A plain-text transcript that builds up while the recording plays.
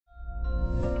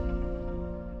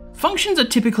Functions are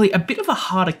typically a bit of a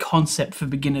harder concept for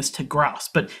beginners to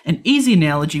grasp, but an easy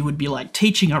analogy would be like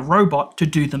teaching a robot to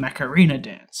do the Macarena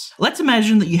dance. Let's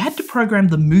imagine that you had to program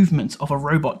the movements of a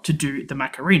robot to do the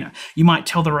Macarena. You might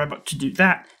tell the robot to do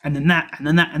that, and then that, and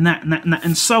then that, and that, and that, and that,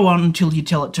 and so on until you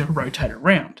tell it to rotate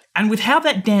around. And with how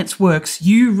that dance works,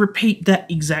 you repeat that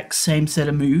exact same set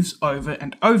of moves over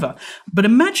and over. But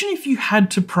imagine if you had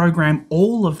to program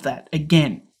all of that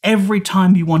again every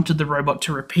time you wanted the robot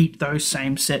to repeat those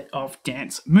same set of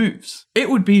dance moves. It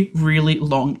would be really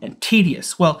long and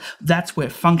tedious. Well, that's where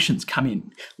functions come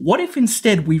in. What if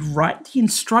instead we write the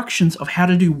instructions of how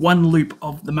to do one loop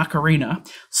of the Macarena,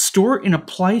 store it in a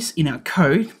place in our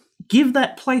code, give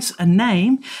that place a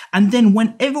name, and then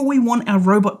whenever we want our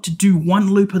robot to do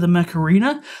one loop of the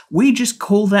Macarena, we just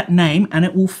call that name and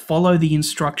it will follow the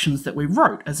instructions that we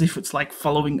wrote, as if it's like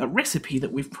following a recipe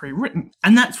that we've pre-written.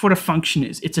 And that's what a function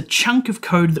is. It's a chunk of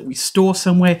code that we store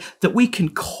somewhere that we can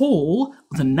call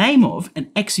the name of and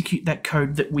execute that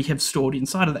code that we have stored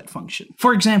inside of that function.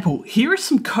 For example, here is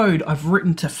some code I've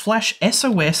written to flash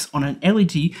SOS on an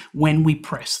LED when we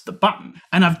press the button.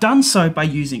 And I've done so by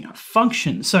using a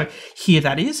function. So here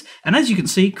that is. And as you can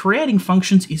see, creating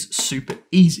functions is super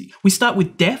easy. We start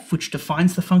with def, which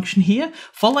defines the function here,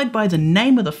 followed by the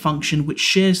name of the function, which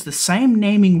shares the same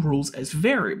naming rules as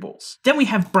variables. Then we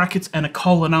have brackets and a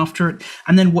colon after it.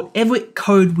 And then whatever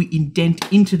code we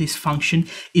indent into this function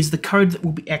is the code that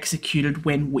will be executed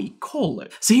when we call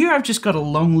it. So here I've just got a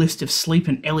long list of sleep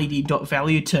and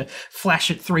LED.value to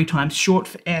flash it 3 times short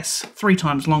for S, 3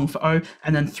 times long for O,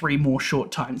 and then 3 more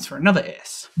short times for another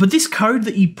S. But this code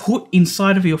that you put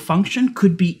inside of your function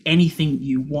could be anything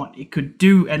you want. It could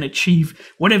do and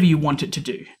achieve whatever you want it to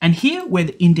do. And here, where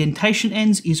the indentation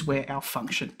ends, is where our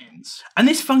function ends. And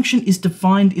this function is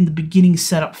defined in the beginning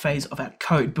setup phase of our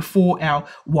code before our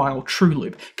while true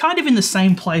loop, kind of in the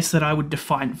same place that I would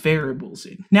define variables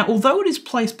in. Now, although it is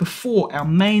placed before our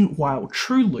main while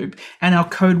true loop and our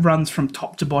code runs from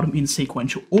top to bottom in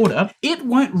sequential order, it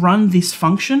won't run this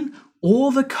function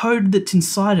or the code that's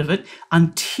inside of it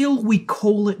until we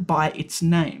call it by its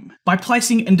name. By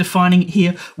placing and defining it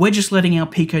here, we're just letting our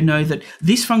Pico know that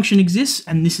this function exists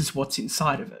and this is what's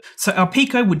inside of it. So our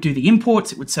Pico would do the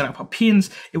imports, it would set up our pins,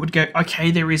 it would go,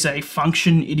 okay, there is a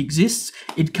function, it exists,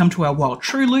 it'd come to our while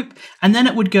true loop, and then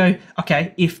it would go,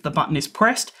 okay, if the button is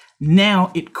pressed,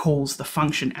 now it calls the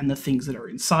function and the things that are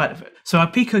inside of it. So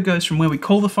our Pico goes from where we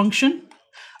call the function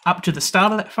up to the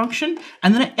start of that function,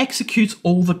 and then it executes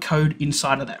all the code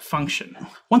inside of that function.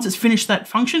 Once it's finished that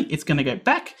function, it's going to go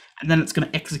back, and then it's going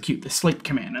to execute the sleep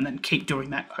command, and then keep doing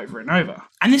that over and over.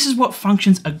 And this is what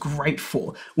functions are great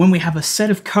for, when we have a set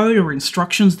of code or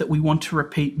instructions that we want to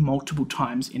repeat multiple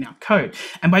times in our code.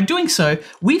 And by doing so,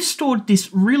 we've stored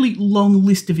this really long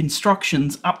list of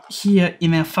instructions up here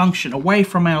in our function, away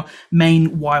from our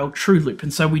main while true loop.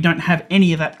 And so we don't have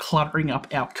any of that cluttering up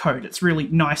our code. It's really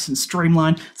nice and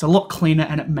streamlined, it's a lot cleaner,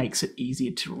 and it makes it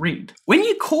easier to read. When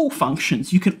you call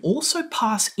functions, you can also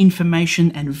pass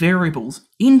information and variables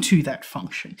into that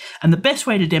function. And the best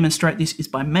way to demonstrate this is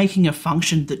by making a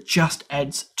function that just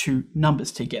adds 2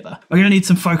 numbers together. We're going to need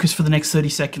some focus for the next 30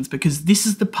 seconds because this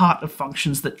is the part of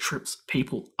functions that trips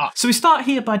people up. So we start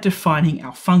here by defining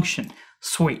our function.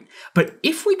 Sweet. But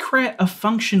if we create a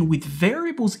function with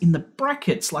variables in the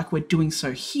brackets like we're doing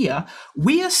so here,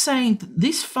 we are saying that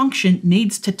this function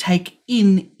needs to take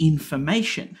in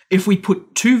information. If we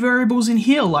put 2 variables in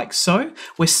here like so,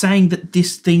 we're saying that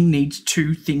this thing needs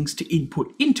 2 things to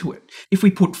input into it. If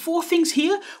we put 4 things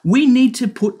here, we need to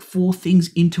put 4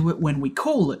 things into it when we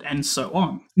call it, and so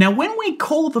on. Now, when we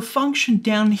call the function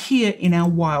down here in our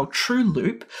while true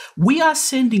loop, we are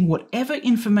sending whatever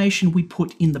information we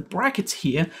put in the brackets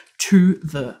here to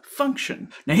the function.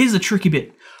 Now, here's the tricky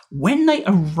bit. When they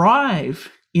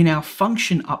arrive in our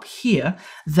function up here,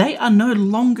 they are no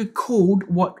longer called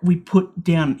what we put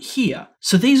down here.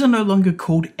 So these are no longer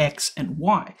called X and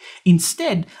Y.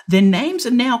 Instead, their names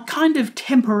are now kind of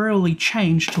temporarily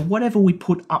changed to whatever we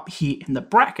put up here in the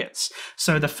brackets.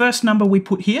 So the first number we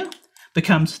put here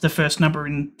becomes the first number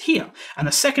in here, and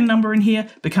the second number in here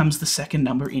becomes the second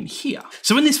number in here.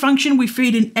 So in this function, we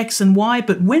feed in X and Y,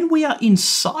 but when we are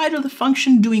inside of the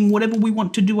function doing whatever we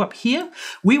want to do up here,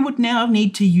 we would now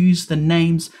need to use the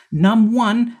names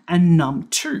num1 and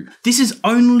num2. This is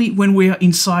only when we are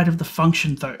inside of the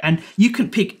function though, and you can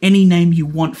pick any name you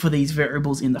want for these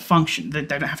variables in the function. They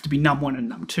don't have to be num1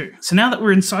 and num2. So now that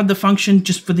we're inside the function,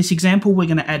 just for this example, we're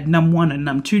going to add num1 and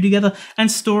num2 together and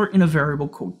store it in a variable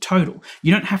called total. total.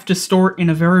 You don't have to store it in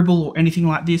a variable or anything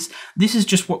like this. This is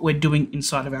just what we're doing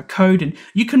inside of our code, and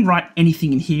you can write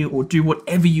anything in here or do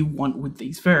whatever you want with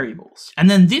these variables. And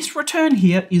then this return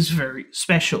here is very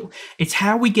special. It's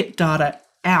how we get data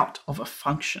out of a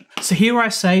function. So here I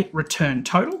say return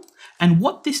total. And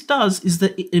what this does is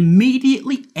that it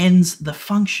immediately ends the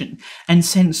function and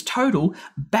sends total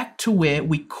back to where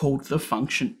we called the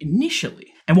function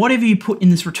initially. And whatever you put in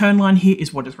this return line here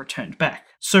is what is returned back.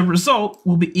 So result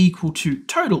will be equal to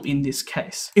total in this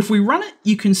case. If we run it,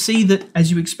 you can see that, as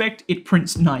you expect, it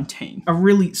prints 19. A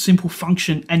really simple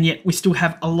function, and yet we still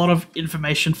have a lot of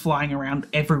information flying around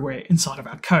everywhere inside of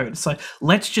our code. So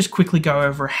let's just quickly go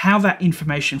over how that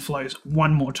information flows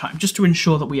one more time, just to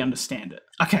ensure that we understand it.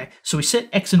 Okay, so we set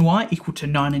x and y equal to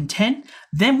 9 and 10.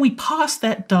 Then we pass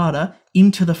that data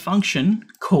into the function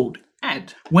called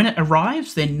add. When it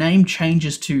arrives, their name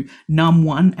changes to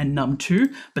num1 and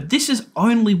num2, but this is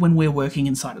only when we're working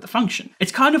inside of the function.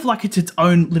 It's kind of like it's its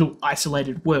own little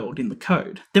isolated world in the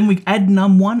code. Then we add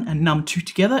num1 and num2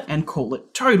 together and call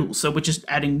it total, so we're just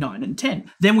adding 9 and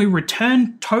 10. Then we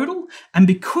return total, and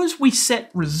because we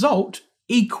set result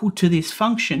equal to this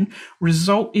function,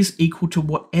 result is equal to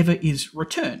whatever is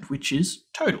returned, which is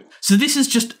total. So this is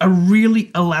just a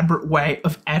really elaborate way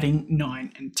of adding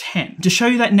 9 and 10. To show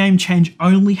you that name change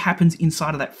only happens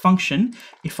inside of that function,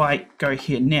 if I go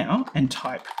here now and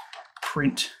type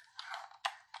print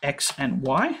x and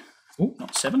y, oh,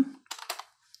 not 7,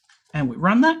 and we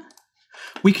run that,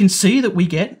 we can see that we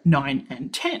get 9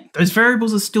 and 10. Those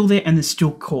variables are still there and they're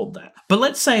still called that. But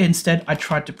let's say instead I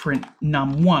tried to print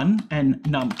num1 and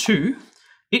num2,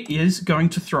 it is going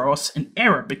to throw us an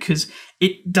error because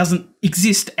it doesn't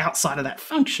exist outside of that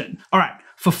function. All right,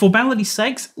 for formality's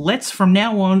sakes, let's from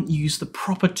now on use the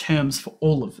proper terms for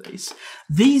all of these.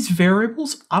 These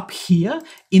variables up here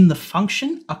in the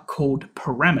function are called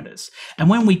parameters. And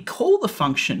when we call the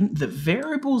function, the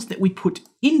variables that we put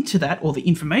into that, or the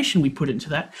information we put into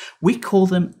that, we call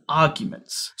them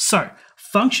arguments. So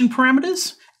function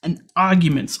parameters and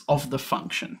arguments of the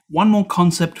function. One more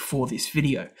concept for this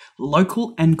video,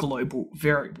 local and global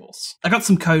variables. I got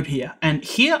some code here, and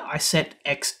here I set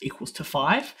x equals to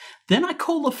 5. Then I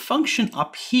call the function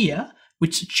up here,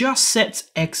 which just sets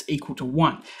x equal to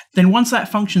 1. Then once that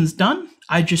function's done,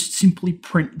 I just simply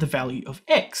print the value of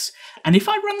x. And if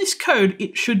I run this code,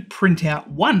 it should print out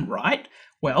 1, right?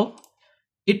 Well,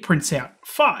 it prints out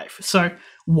 5. So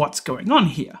what's going on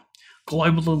here?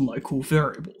 Global and local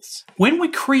variables. When we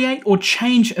create or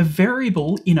change a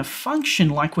variable in a function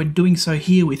like we're doing so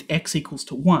here with x equals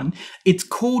to 1, it's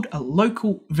called a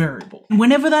local variable.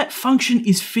 Whenever that function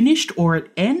is finished or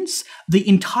it ends, the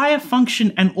entire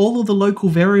function and all of the local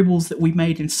variables that we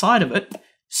made inside of it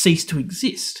cease to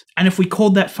exist. And if we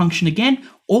called that function again,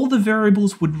 all the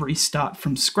variables would restart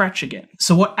from scratch again.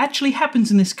 So what actually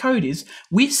happens in this code is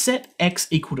we set x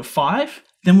equal to 5,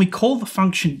 then we call the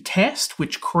function test,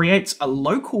 which creates a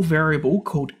local variable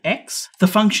called x. The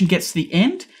function gets to the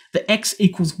end, the x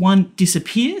equals 1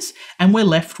 disappears, and we're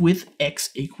left with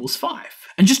x equals 5.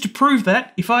 And just to prove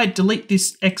that, if I delete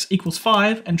this x equals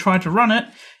 5 and try to run it,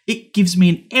 it gives me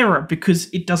an error because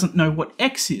it doesn't know what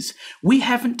x is. We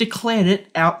haven't declared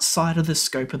it outside of the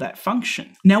scope of that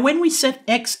function. Now, when we set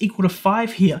x equal to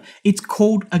 5 here, it's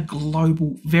called a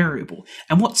global variable.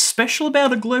 And what's special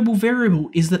about a global variable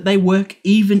is that they work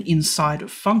even inside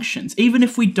of functions, even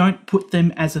if we don't put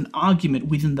them as an argument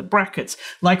within the brackets,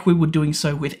 like we were doing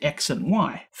so with x and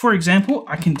y. For example,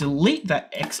 I can delete that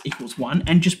x equals 1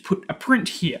 and just put a print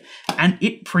here, and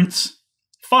it prints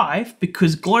 5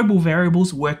 because global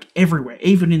variables work everywhere,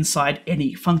 even inside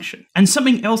any function. And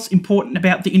something else important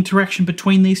about the interaction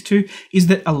between these two is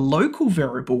that a local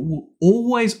variable will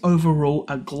always overrule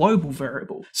a global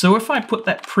variable. So if I put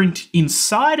that print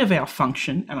inside of our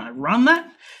function and I run that,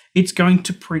 it's going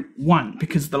to print 1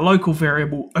 because the local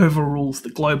variable overrules the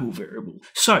global variable.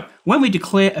 So when we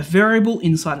declare a variable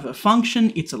inside of a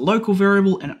function, it's a local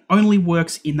variable and it only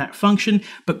works in that function,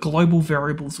 but global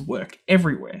variables work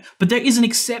everywhere. But there is an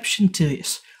exception to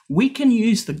this. We can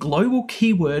use the global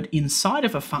keyword inside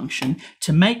of a function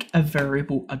to make a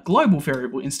variable a global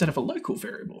variable instead of a local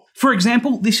variable. For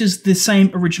example, this is the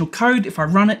same original code. If I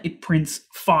run it, it prints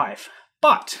 5.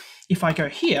 But if I go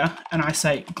here and I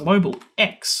say global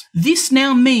x, this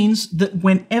now means that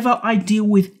whenever I deal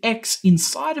with x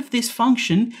inside of this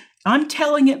function, I'm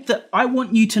telling it that I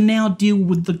want you to now deal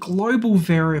with the global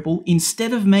variable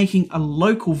instead of making a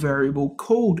local variable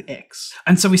called x.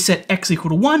 And so we set x equal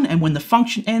to 1, and when the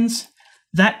function ends,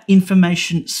 that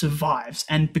information survives,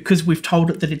 and because we've told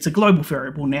it that it's a global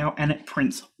variable now, and it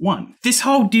prints 1. This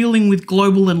whole dealing with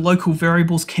global and local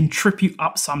variables can trip you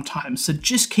up sometimes, so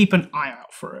just keep an eye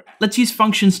out for for it. Let's use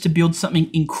functions to build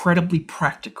something incredibly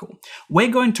practical.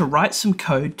 We're going to write some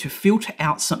code to filter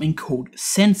out something called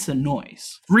sensor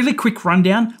noise. Really quick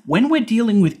rundown, when we're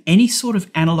dealing with any sort of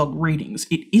analog readings,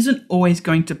 it isn't always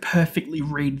going to perfectly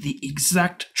read the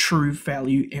exact true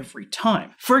value every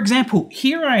time. For example,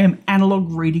 here I am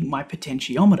analog reading my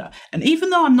potentiometer, and even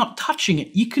though I'm not touching it,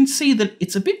 you can see that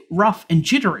it's a bit rough and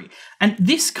jittery, and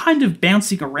this kind of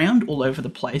bouncing around all over the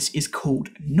place is called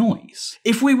noise.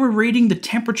 If we were reading the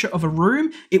temperature of a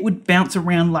room, it would bounce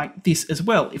around like this as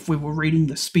well. If we were reading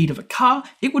the speed of a car,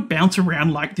 it would bounce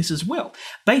around like this as well.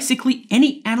 Basically,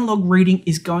 any analog reading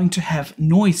is going to have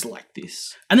noise like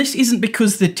this. And this isn't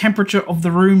because the temperature of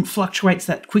the room fluctuates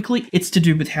that quickly, it's to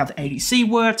do with how the ADC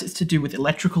works, it's to do with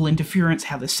electrical interference,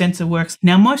 how the sensor works.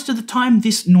 Now, most of the time,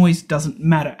 this noise doesn't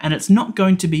matter, and it's not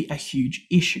going to be a huge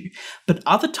issue. But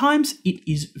other times, it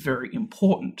is very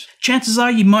important. Chances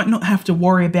are you might not have to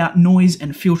worry about noise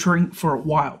and filtering for a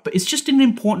while, but it's just an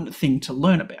important thing to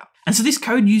learn about. And so this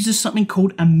code uses something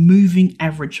called a moving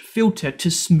average filter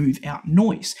to smooth out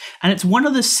noise. And it's one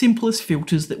of the simplest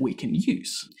filters that we can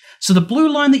use. So the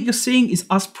blue line that you're seeing is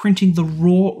us printing the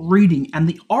raw reading, and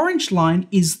the orange line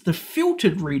is the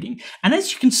filtered reading. And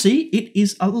as you can see, it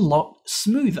is a lot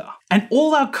smoother. And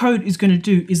all our code is going to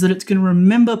do is that it's going to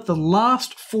remember the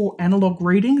last 4 analog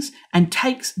readings and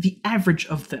takes the average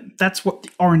of them. That's what the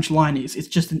orange line is. It's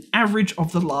just an average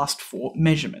of the last 4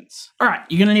 measurements. All right,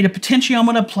 you're going to need a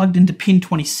potentiometer plugged into pin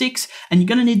 26, and you're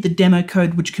going to need the demo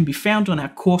code, which can be found on our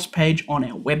course page on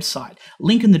our website.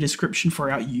 Link in the description for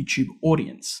our YouTube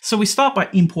audience. So we start by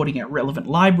importing our relevant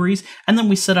libraries, and then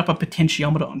we set up a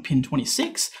potentiometer on pin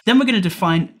 26. Then we're going to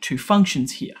define 2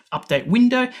 functions here, update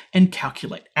window and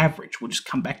calculate average. We'll just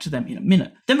come back to them in a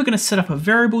minute. Then we're going to set up our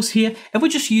variables here, and we're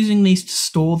just using these to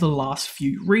store the last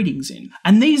few readings in.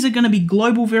 And these are going to be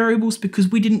global variables because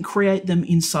we didn't create them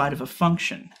inside of a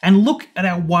function. And look at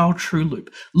our while true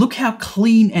loop. Look how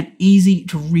clean and easy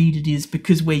to read it is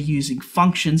because we're using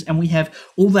functions and we have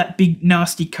all that big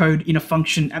nasty code in a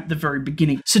function at the very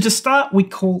beginning. So to start, we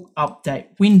call update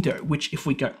window, which if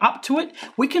we go up to it,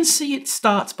 we can see it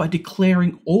starts by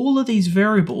declaring all of these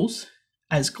variables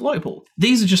as global.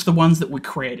 These are just the ones that we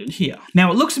created here.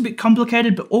 Now it looks a bit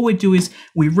complicated, but all we do is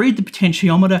we read the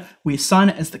potentiometer, we assign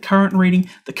it as the current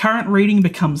reading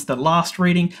becomes the last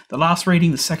reading,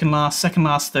 the second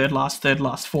last, third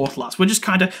last, fourth last. We're just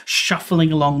kind of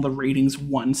shuffling along the readings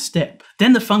one step.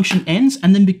 Then the function ends,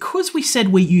 and then because we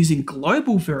said we're using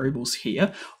global variables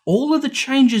here, all of the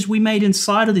changes we made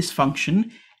inside of this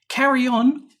function carry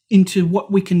on into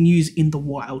what we can use in the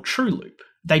while true loop.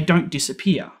 They don't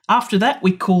disappear. After that,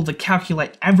 we call the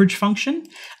calculate average function,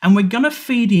 and we're going to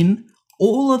feed in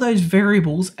all of those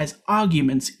variables as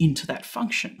arguments into that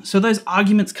function. So those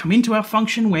arguments come into our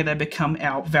function where they become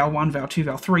our val1, val2,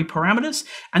 val3 parameters,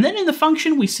 and then in the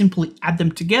function we simply add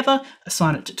them together,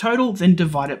 assign it to total, then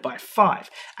divide it by 5.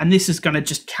 And this is going to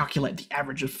just calculate the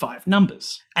average of 5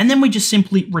 numbers. And then we just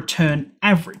simply return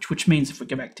average, which means if we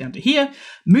go back down to here,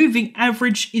 moving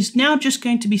average is now just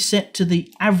going to be set to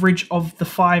the average of the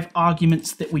 5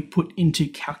 arguments that we put into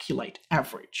calculate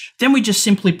average. Then we just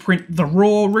simply print the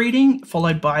raw reading,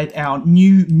 followed by our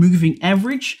new moving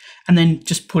average, and then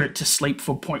just put it to sleep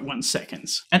for 0.1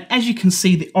 seconds. And as you can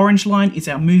see, the orange line is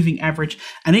our moving average,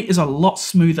 and it is a lot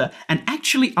smoother and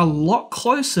actually a lot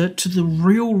closer to the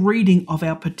real reading of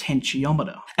our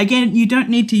potentiometer. Again, you don't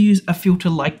need to use a filter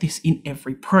like this in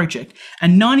every project,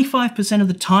 and 95% of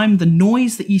the time, the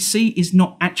noise that you see is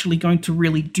not actually going to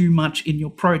really do much in your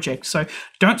project, so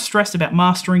don't stress about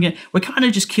mastering it. We're kind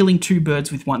of just killing 2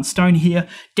 birds with 1 stone here,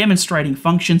 demonstrating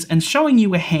functions and showing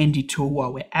you a handy tool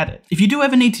while we're at it. If you do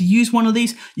ever need to use one of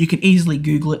these, you can easily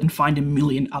Google it and find a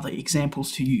million other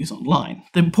examples to use online.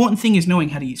 The important thing is knowing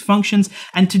how to use functions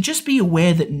and to just be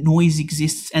aware that noise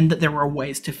exists and that there are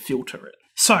ways to filter it.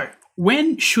 So,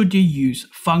 when should you use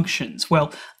functions?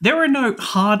 Well, there are no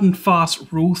hard and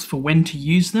fast rules for when to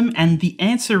use them, and the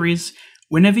answer is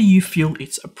whenever you feel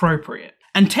it's appropriate.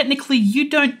 And technically, you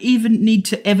don't even need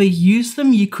to ever use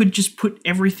them. You could just put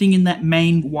everything in that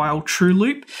main while true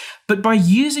loop. But by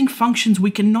using functions,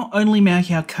 we can not only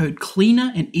make our code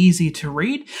cleaner and easier to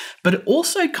read, but it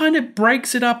also kind of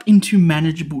breaks it up into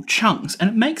manageable chunks, and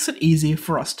it makes it easier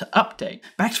for us to update.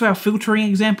 Back to our filtering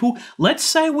example, let's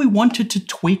say we wanted to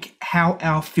tweak how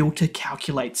our filter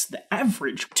calculates the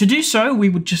average. To do so, we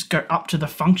would just go up to the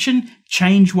function,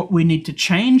 change what we need to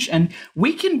change, and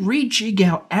we can rejig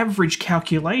our average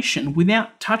calculation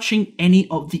without touching any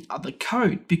of the other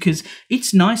code because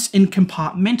it's nice and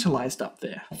compartmentalized up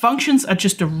there. Functions are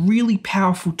just a really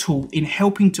powerful tool in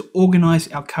helping to organize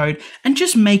our code and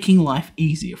just making life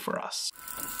easier for us.